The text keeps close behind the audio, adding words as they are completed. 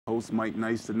Host Mike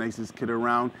Nice, the nicest kid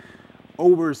around.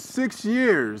 Over 6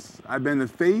 years, I've been the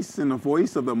face and the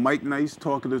voice of the Mike Nice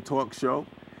Talk of the Talk show.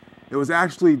 It was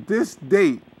actually this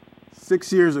date,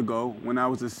 6 years ago, when I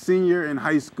was a senior in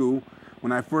high school,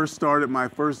 when I first started my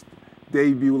first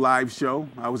debut live show.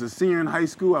 I was a senior in high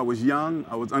school. I was young.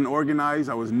 I was unorganized.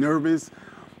 I was nervous,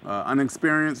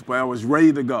 unexperienced, but I was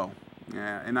ready to go.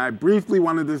 And I briefly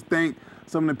wanted to thank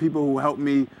some of the people who helped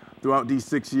me throughout these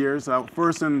 6 years.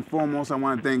 First and foremost, I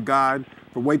want to thank God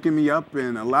for waking me up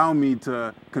and allowing me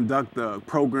to conduct the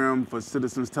program for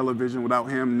Citizens Television. Without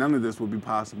him, none of this would be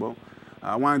possible.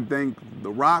 I want to thank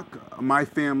The Rock, my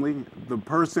family, the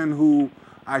person who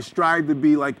I strive to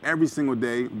be like every single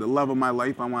day, the love of my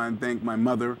life. I want to thank my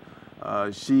mother.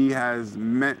 She has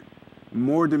meant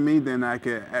more to me than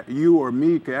you or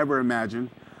me could ever imagine.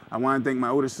 I want to thank my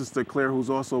older sister, Claire, who's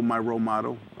also my role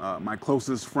model, my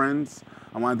closest friends.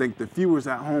 I want to thank the viewers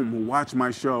at home who watch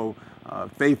my show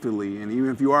faithfully. And even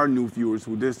if you are new viewers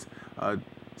who just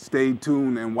stay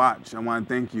tuned and watch, I want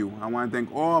to thank you. I want to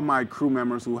thank all my crew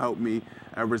members who helped me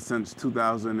ever since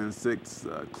 2006,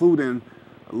 including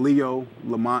Leo,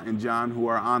 Lamont, and John, who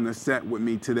are on the set with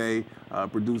me today,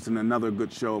 producing another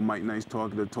good show, Mike Nice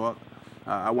Talk the Talk.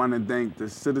 I want to thank the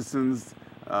Citizens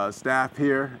staff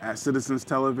here at Citizens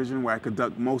Television, where I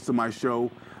conduct most of my show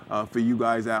for you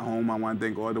guys at home. I want to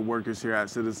thank all the workers here at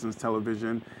Citizens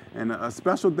Television. And a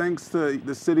special thanks to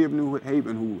the city of New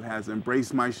Haven, who has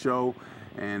embraced my show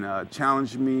and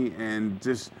challenged me and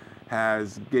just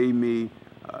has gave me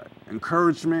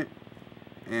encouragement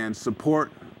and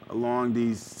support along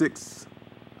these 6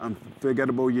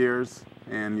 unforgettable years.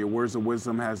 And your words of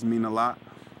wisdom has mean a lot.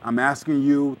 I'm asking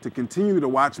you to continue to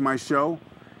watch my show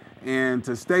and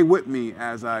to stay with me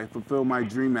as I fulfill my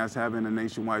dream as having a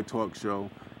nationwide talk show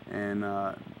and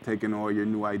taking all your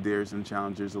new ideas and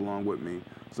challenges along with me.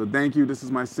 So thank you. This is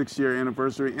my 6-year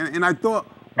anniversary. And I thought,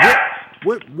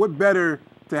 what better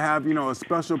to have, a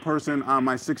special person on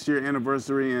my 6-year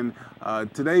anniversary. And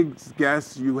today's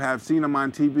guest, you have seen him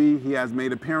on TV. He has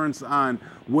made appearance on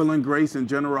Will and Grace and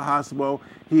General Hospital.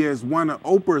 He is one of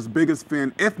Oprah's biggest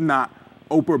fan, if not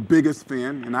Oprah's biggest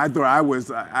fan. And I thought I was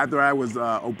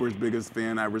Oprah's biggest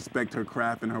fan. I respect her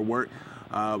craft and her work.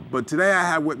 But today I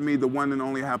have with me the one and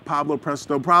only Pablo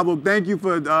Presto. Pablo, thank you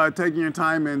for taking your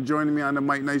time and joining me on the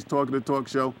Mike Nice Talk of the Talk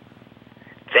show.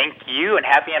 Thank you, and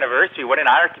happy anniversary. What an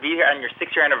honor to be here on your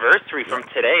 6-year anniversary from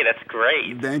today. That's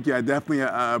great. Thank you. I definitely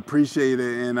appreciate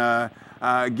it. And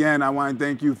again, I want to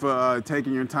thank you for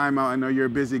taking your time out. I know you're a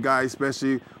busy guy,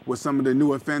 especially with some of the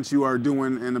new events you are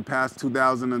doing in the past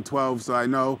 2012. So I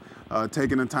know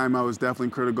taking the time out is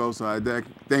definitely critical. So I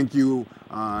thank you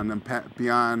on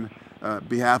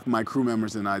behalf of my crew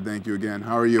members, and I thank you again.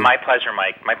 How are you? My pleasure,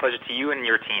 Mike. My pleasure to you and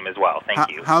your team as well.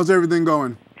 Thank you. How's everything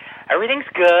going? Everything's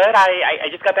good. I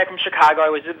just got back from Chicago. I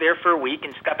was there for a week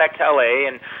and just got back to L.A.,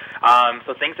 and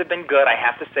so things have been good, I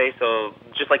have to say. So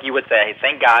just like you would say,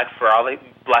 thank God for all the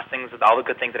blessings, all the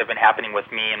good things that have been happening with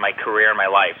me and my career and my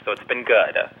life. So it's been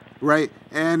good. Right.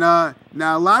 And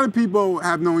now a lot of people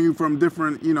have known you from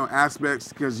different, aspects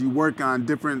because you work on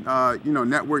different,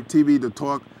 network TV,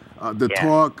 Talk,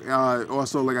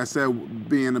 also, like I said,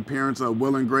 being an appearance of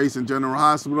Will and Grace and General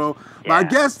Hospital. But I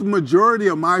guess the majority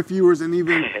of my viewers and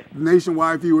even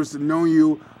nationwide viewers know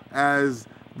you as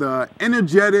the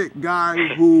energetic guy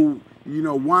who,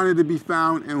 wanted to be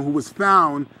found and who was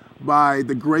found by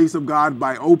the grace of God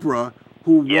by Oprah,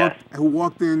 who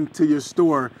walked into your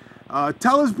store.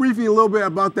 Tell us briefly a little bit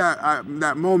about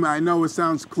that moment. I know it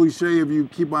sounds cliche if you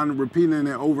keep on repeating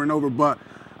it over and over, but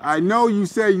I know you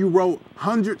said you wrote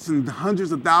hundreds and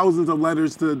hundreds of thousands of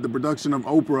letters to the production of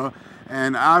Oprah,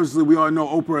 and obviously we all know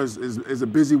Oprah is a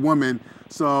busy woman.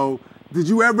 So did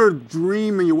you ever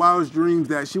dream in your wildest dreams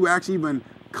that she would actually even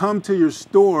come to your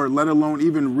store, let alone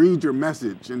even read your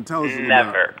message and tell us?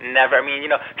 Never. I mean,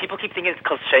 people keep thinking it's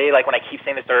cliche, like when I keep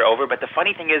saying the story over, but the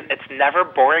funny thing is it's never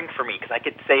boring for me because I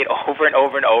could say it over and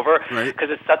over and over because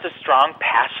it's such a strong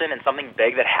passion and something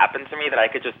big that happened to me that I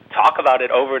could just talk about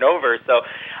it over and over. So,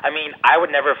 I mean, I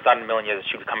would never have thought in a million years that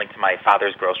she was coming to my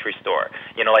father's grocery store.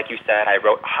 Like you said, I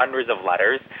wrote hundreds of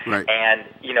letters, and,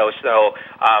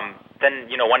 then,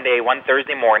 one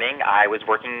Thursday morning, I was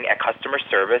working at customer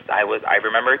service. I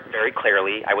remember it very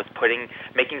clearly. I was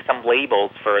making some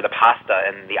labels for the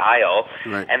pasta in the aisle.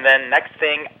 And then next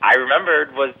thing I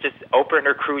remembered was just Oprah and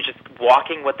her crew just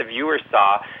walking what the viewers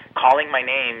saw, calling my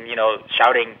name,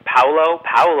 shouting, Paulo.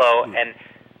 And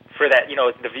for that,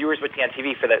 the viewers would see on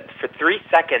TV for 3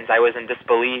 seconds, I was in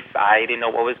disbelief. I didn't know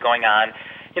what was going on.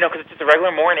 Because it's just a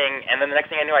regular morning, and then the next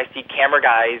thing I knew, I see camera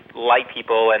guys, light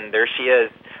people, and there she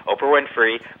is, Oprah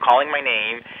Winfrey, calling my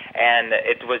name, and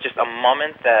it was just a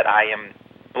moment that I am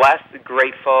blessed,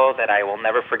 grateful, that I will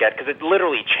never forget, because it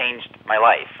literally changed my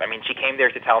life. I mean, she came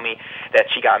there to tell me that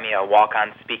she got me a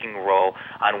walk-on speaking role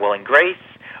on Will and Grace,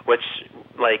 which,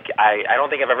 like, I don't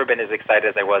think I've ever been as excited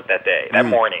as I was that day, that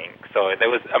morning. So it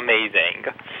was amazing.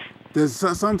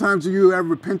 Sometimes do you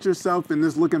ever pinch yourself and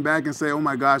just looking back and say, oh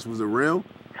my gosh, was it real?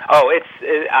 Oh,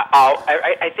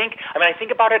 I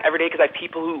think about it every day, because I have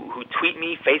people who tweet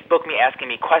me, Facebook me, asking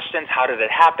me questions. How did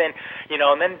it happen? You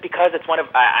know, and then because it's one of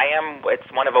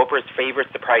Oprah's favorite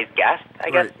surprise guests, I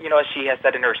guess. You know, as she has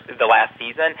said in the last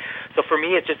season. So for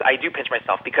me, it's just, I do pinch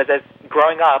myself, because as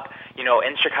growing up, you know,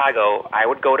 in Chicago, I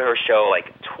would go to her show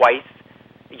like twice.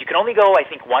 You can only go, I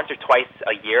think, once or twice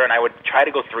a year, and I would try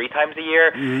to go 3 times a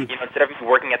year. You know, instead of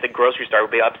working at the grocery store, I would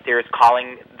be upstairs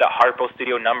calling the Harpo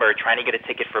Studio number, trying to get a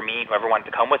ticket for me, whoever wanted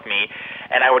to come with me.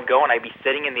 And I would go, and I'd be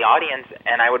sitting in the audience,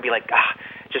 and I would be like,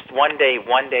 just one day,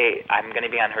 I'm going to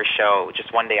be on her show.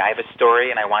 Just one day, I have a story,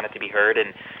 and I want it to be heard,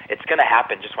 and it's going to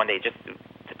happen just one day. Just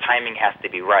the timing has to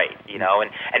be right, you know.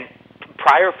 And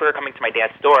prior for her coming to my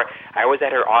dad's store, I was in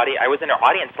her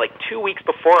audience like 2 weeks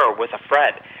before with a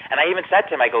friend. And I even said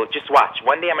to him, I go, just watch.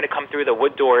 One day I'm going to come through the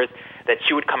wood doors that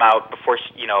she would come out before,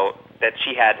 that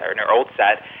she had in her old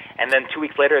set. And then 2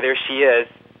 weeks later, there she is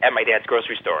at my dad's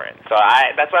grocery store. And so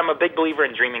that's why I'm a big believer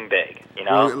in dreaming big, you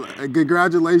know? Well,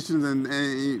 congratulations.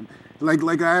 And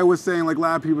like I was saying, like a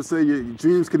lot of people say, your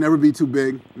dreams can never be too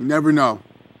big. You never know.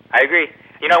 I agree.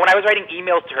 You know, when I was writing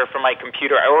emails to her from my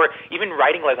computer, or even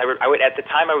writing letters, I would at the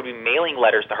time I would be mailing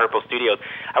letters to Harpo Studios.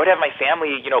 I would have my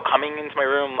family, you know, coming into my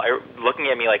room, looking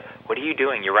at me like, "What are you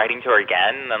doing? You're writing to her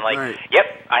again?" And I'm like, "Yep,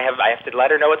 I have to let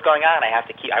her know what's going on.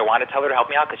 I want to tell her to help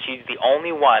me out, because she's the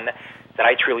only one that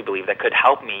I truly believe that could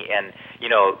help me and, you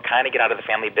know, kind of get out of the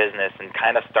family business and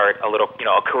kind of start a little, you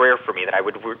know, a career for me that I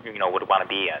would want to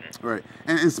be in." Right.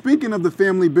 And speaking of the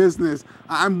family business,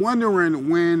 I'm wondering,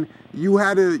 when you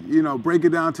had to, you know, break it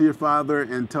down to your father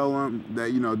and tell him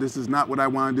that, you know, this is not what I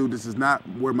want to do, this is not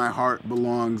where my heart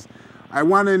belongs. I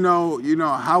want to know, you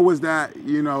know, how was that,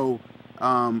 you know,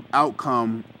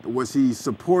 outcome? Was he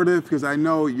supportive? Because I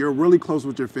know you're really close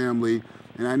with your family.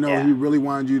 And I know he really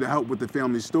wanted you to help with the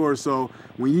family store. So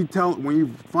when you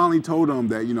finally told him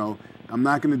that, you know, I'm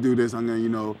not going to do this, I'm going to, you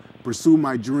know, pursue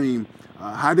my dream,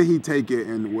 how did he take it,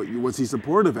 and was he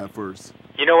supportive at first?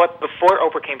 You know what? Before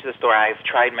Oprah came to the store, I've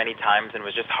tried many times, and it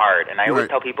was just hard. And I always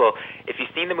tell people, if you've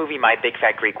seen the movie My Big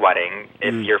Fat Greek Wedding,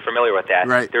 if you're familiar with that,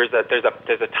 there's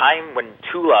a time when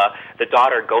Tula, the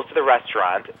daughter, goes to the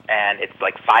restaurant, and it's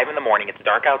like 5 in the morning, it's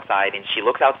dark outside, and she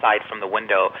looks outside from the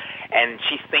window, and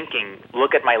she's thinking,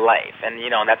 look at my life. And, you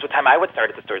know, and that's what time I would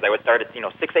start at the stores. I would start at, you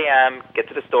know, 6 a.m., get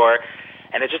to the store,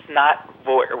 and it's just not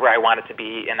where I want it to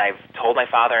be. And I've told my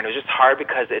father, and it was just hard,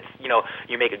 because it's, you know,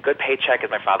 you make a good paycheck, as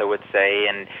my father would say,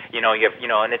 and, you know,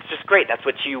 and it's just great. That's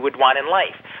what you would want in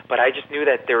life. But I just knew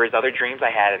that there was other dreams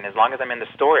I had, and as long as I'm in the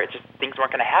store, things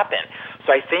weren't going to happen.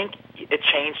 So I think it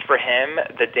changed for him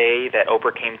the day that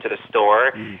Oprah came to the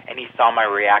store, and he saw my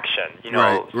reaction, you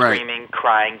know, screaming,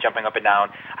 crying, jumping up and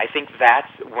down. I think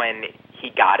that's when he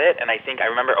got it. And I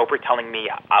remember Oprah telling me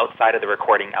outside of the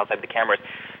recording, outside the cameras,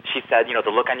 she said, you know,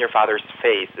 the look on your father's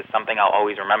face is something I'll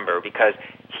always remember, because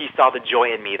he saw the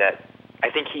joy in me that I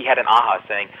think he had an aha,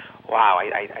 saying, wow,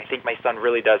 I think my son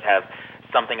really does have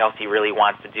something else he really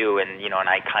wants to do. And, you know, and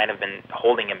I kind of been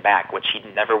holding him back, which he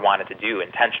never wanted to do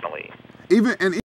intentionally.